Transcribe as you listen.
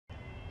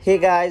Hey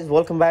guys,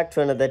 welcome back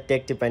to another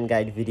tech tip and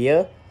guide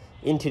video.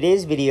 In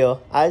today's video,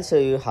 I'll show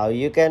you how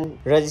you can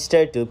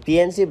register to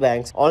PNC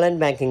Bank's online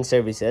banking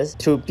services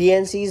through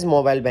PNC's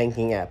mobile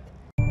banking app.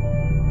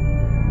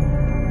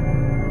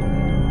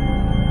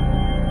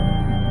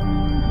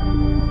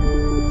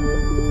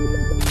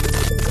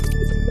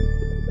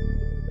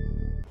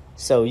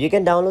 So you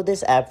can download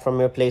this app from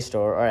your Play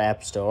Store or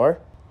App Store.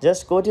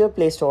 Just go to your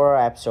Play Store or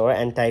App Store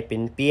and type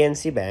in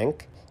PNC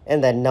Bank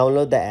and then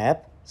download the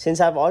app.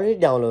 Since I've already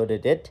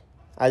downloaded it,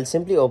 I'll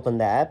simply open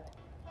the app.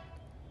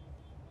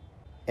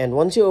 And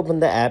once you open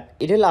the app,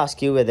 it will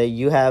ask you whether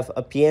you have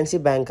a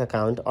PNC Bank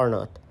account or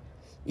not.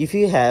 If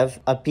you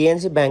have a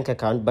PNC Bank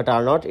account but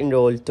are not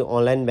enrolled to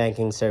online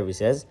banking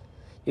services,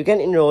 you can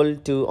enroll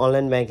to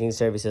online banking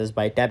services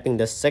by tapping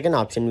the second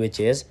option, which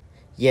is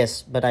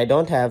yes, but I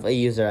don't have a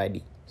user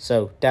ID.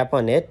 So tap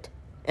on it.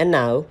 And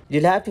now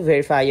you'll have to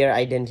verify your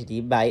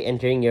identity by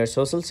entering your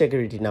social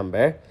security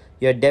number,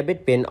 your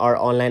debit PIN or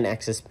online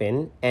access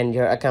PIN, and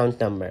your account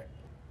number.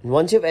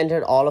 Once you've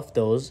entered all of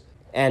those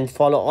and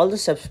follow all the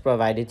steps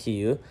provided to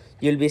you,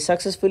 you'll be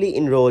successfully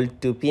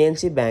enrolled to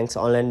PNC Bank's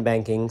online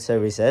banking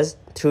services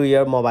through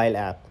your mobile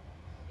app.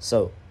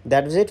 So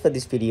that was it for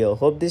this video.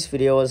 Hope this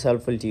video was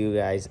helpful to you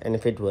guys, and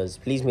if it was,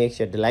 please make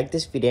sure to like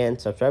this video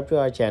and subscribe to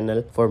our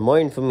channel for more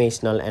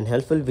informational and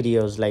helpful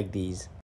videos like these.